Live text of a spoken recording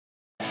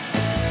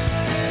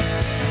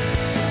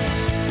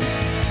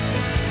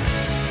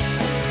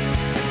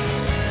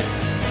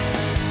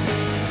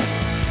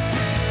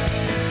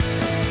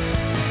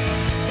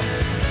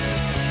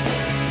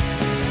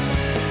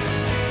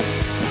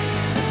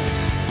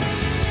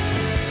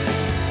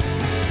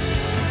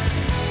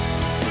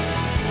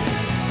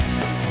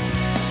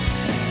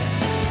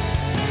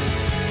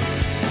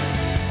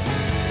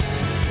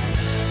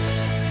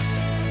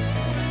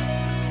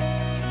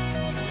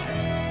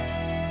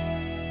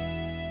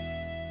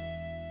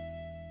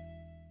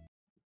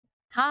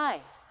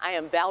Hi, I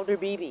am Valder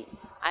Beebe.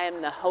 I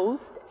am the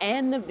host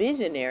and the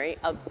visionary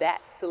of That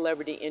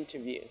Celebrity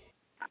Interview.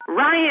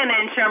 Ryan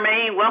and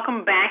Charamaine,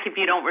 welcome back. If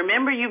you don't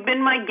remember, you've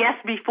been my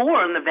guest before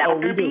on the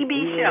Valder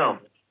Beebe Show.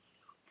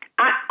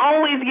 I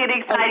always get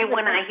excited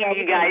when I hear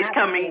you guys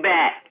coming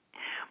back.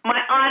 My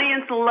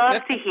audience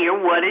loves to hear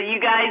what are you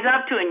guys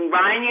up to. And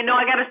Ryan, you know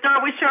I got to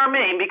start with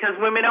Charamaine because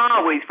women are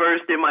always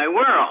first in my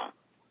world.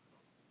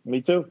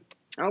 Me too.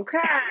 Okay.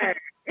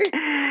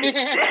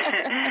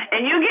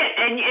 And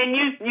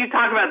you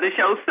talk about the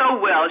show so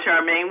well,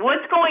 Charamaine.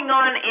 What's going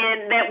on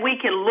in that we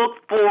can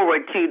look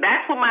forward to?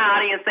 That's what my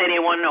audience say they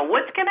want to know.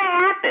 What's going to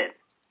happen?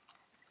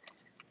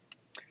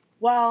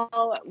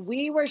 Well,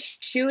 we were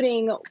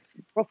shooting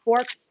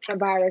before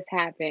coronavirus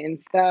happened.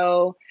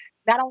 So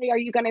not only are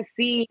you going to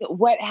see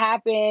what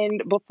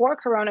happened before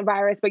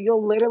coronavirus, but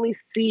you'll literally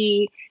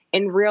see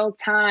in real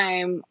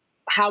time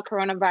how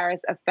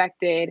coronavirus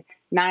affected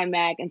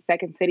 9mag and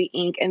Second City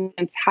Inc. and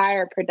the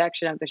entire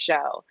production of the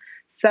show.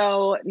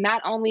 So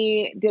not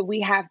only did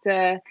we have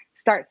to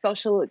start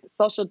social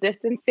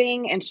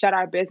distancing and shut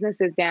our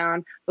businesses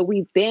down, but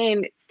we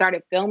then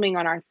started filming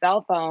on our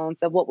cell phones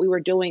of what we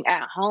were doing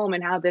at home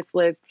and how this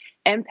was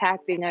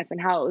impacting us and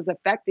how it was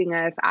affecting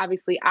us.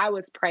 Obviously, I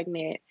was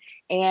pregnant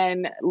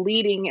and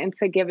leading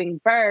into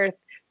giving birth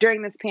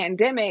during this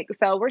pandemic.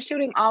 So we're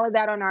shooting all of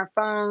that on our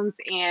phones,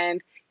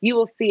 and you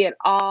will see it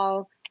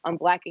all on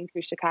Black Ink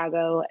Through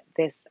Chicago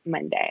this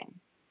Monday.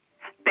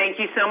 Thank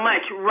you so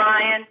much,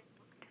 Ryan.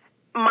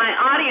 My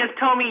audience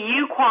told me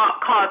you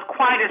caused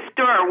quite a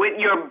stir with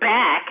your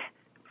back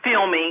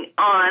filming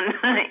on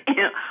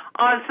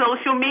on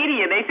social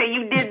media. They say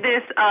you did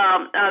this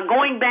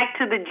going back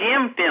to the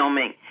gym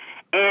filming,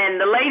 and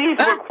the ladies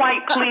were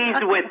quite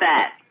pleased with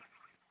that.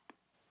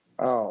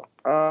 Oh,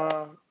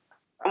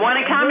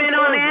 want to comment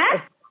on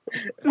that?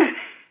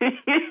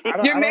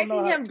 You're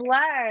making him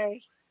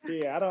blush.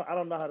 Yeah, I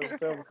don't know how to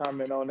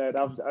self-comment on that.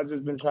 I've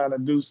just been trying to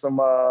do some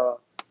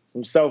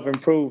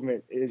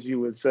self-improvement, as you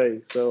would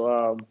say.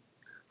 So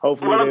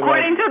hopefully. Well,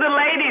 according to the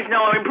ladies,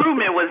 no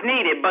improvement was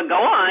needed. But go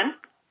on.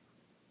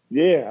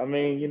 Yeah, I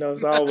mean,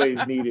 it's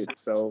always needed.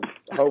 So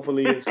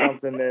hopefully, it's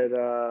something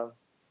that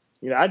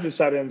I just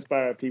try to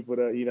inspire people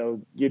to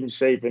get in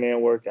shape and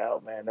then work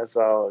out, man. That's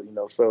all.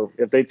 So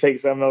if they take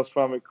something else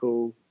from it,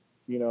 cool.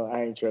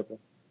 I ain't tripping.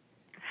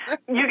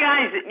 You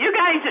guys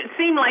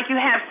seem like you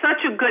have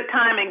such a good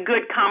time and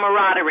good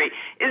camaraderie.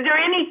 Is there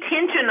any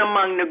tension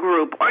among the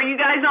group? Or are you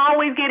guys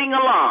always getting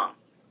along?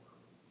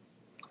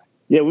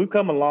 Yeah, we've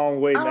come a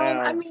long way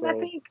now. I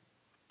think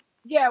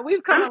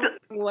we've come a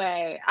long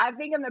way. I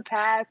think in the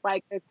past,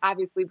 there's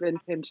obviously been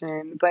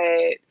tension,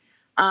 but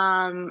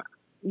Ryan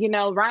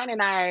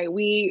and I,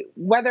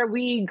 whether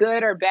we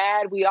good or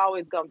bad, we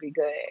always gonna be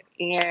good.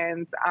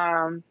 And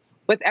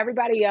with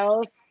everybody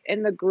else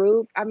in the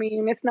group, I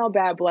mean, it's no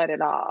bad blood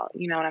at all.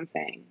 You know what I'm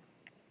saying?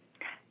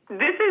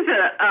 This is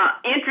a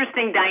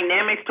interesting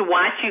dynamics to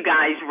watch, you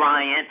guys,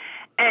 Ryan,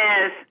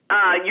 as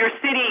your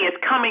city is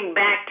coming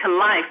back to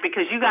life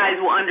because you guys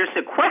were under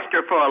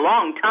sequester for a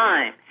long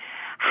time.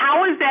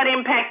 How is that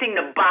impacting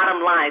the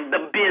bottom line,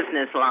 the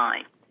business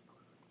line?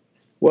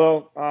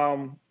 Well,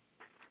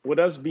 with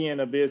us being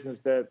a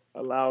business that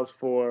allows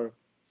for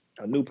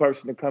a new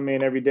person to come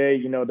in every day,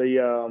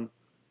 the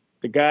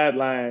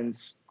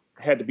guidelines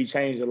had to be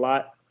changed a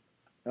lot.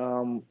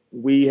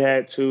 We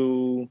had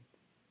to,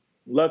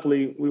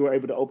 luckily, we were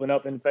able to open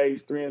up in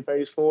phase 3 and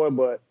phase 4,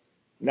 but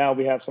now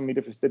we have so many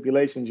different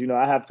stipulations.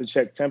 I have to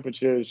check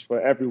temperatures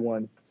for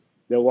everyone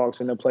that walks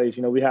into place.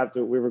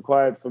 We're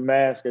required for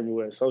masks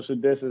everywhere. Social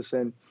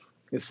distancing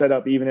is set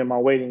up even in my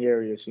waiting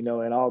areas,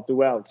 and all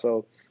throughout.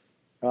 So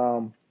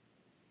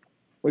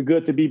we're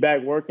good to be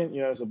back working.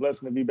 It's a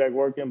blessing to be back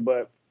working,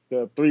 but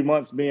the 3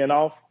 months being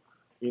off,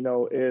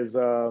 is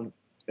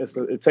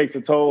it takes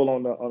a toll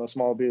on a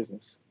small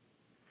business.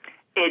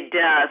 It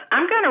does.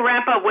 I'm going to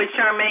wrap up with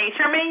Charamaine.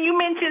 Charamaine, you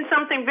mentioned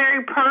something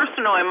very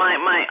personal, and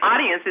my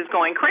audience is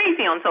going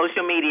crazy on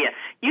social media.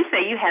 You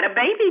say you had a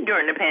baby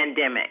during the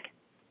pandemic.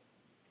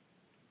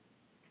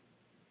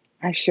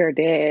 I sure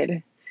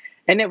did.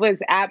 And it was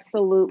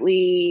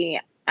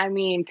absolutely,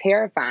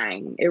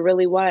 terrifying. It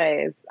really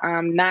was.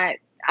 No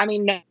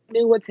one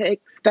knew what to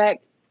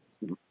expect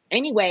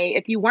anyway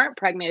if you weren't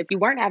pregnant, if you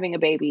weren't having a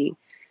baby.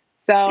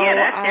 So yeah,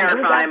 that's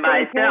terrifying by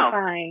itself.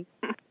 Terrifying.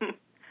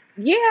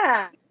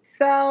 Yeah.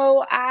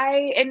 So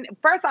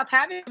first off,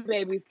 having a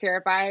baby is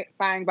terrifying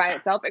by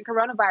itself, and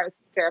coronavirus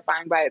is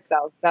terrifying by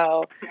itself.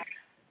 So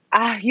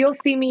you'll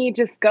see me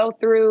just go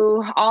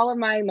through all of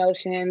my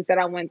emotions that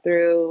I went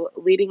through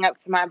leading up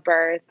to my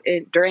birth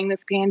during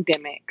this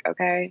pandemic,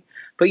 okay?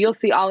 But you'll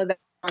see all of that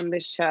on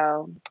this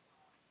show.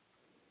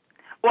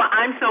 Well,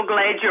 I'm so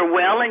glad you're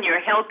well and you're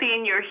healthy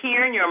and you're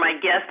here and you're my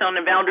guest on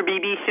the Valder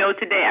Beebe Show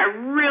today. I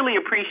really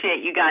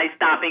appreciate you guys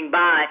stopping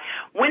by.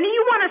 When do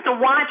you want us to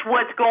watch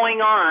what's going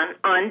on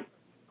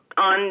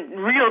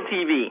real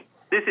TV?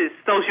 This is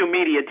social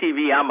media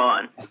TV I'm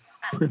on.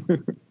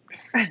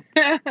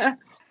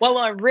 Well,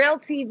 on real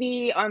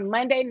TV on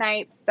Monday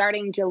nights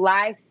starting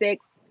July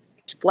 6th,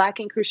 Black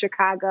Ink Crew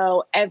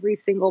Chicago, every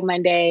single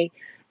Monday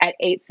at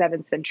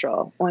 8/7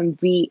 Central on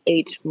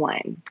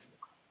VH1.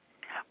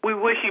 We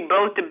wish you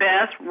both the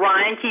best.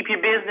 Ryan, keep your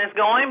business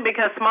going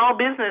because small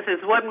business is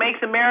what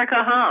makes America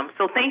hum.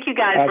 So thank you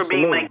guys for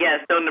being my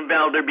guest on the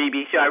Valder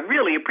Beebe Show. I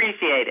really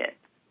appreciate it.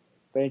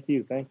 Thank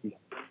you. Thank you.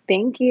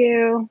 Thank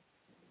you.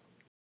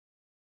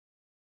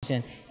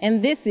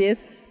 And this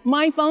is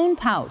my phone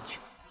pouch.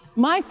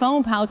 My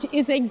phone pouch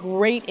is a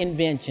great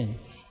invention.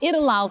 It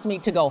allows me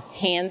to go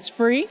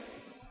hands-free,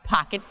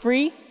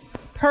 pocket-free,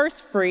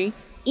 purse-free,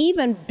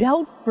 even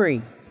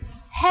belt-free.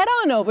 Head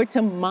on over to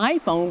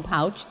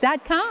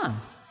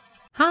myphonepouch.com.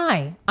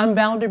 Hi, I'm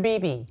Valder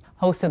Beebe,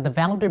 host of the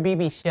Valder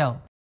Beebe Show.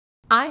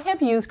 I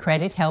have used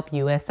Credit Help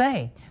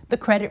USA, the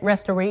credit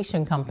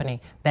restoration company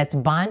that's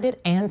bonded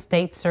and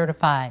state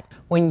certified.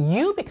 When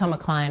you become a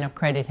client of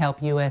Credit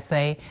Help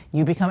USA,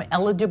 you become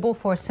eligible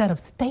for a set of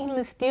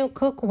stainless steel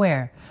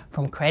cookware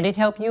from Credit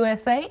Help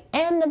USA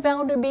and the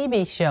Valder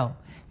Beebe Show.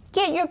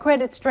 Get your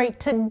credit straight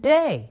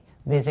today.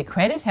 Visit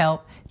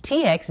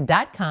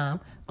credithelptx.com,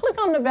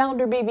 click on the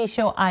Valder Beebe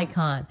Show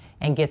icon,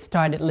 and get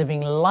started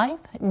living life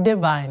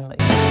divinely.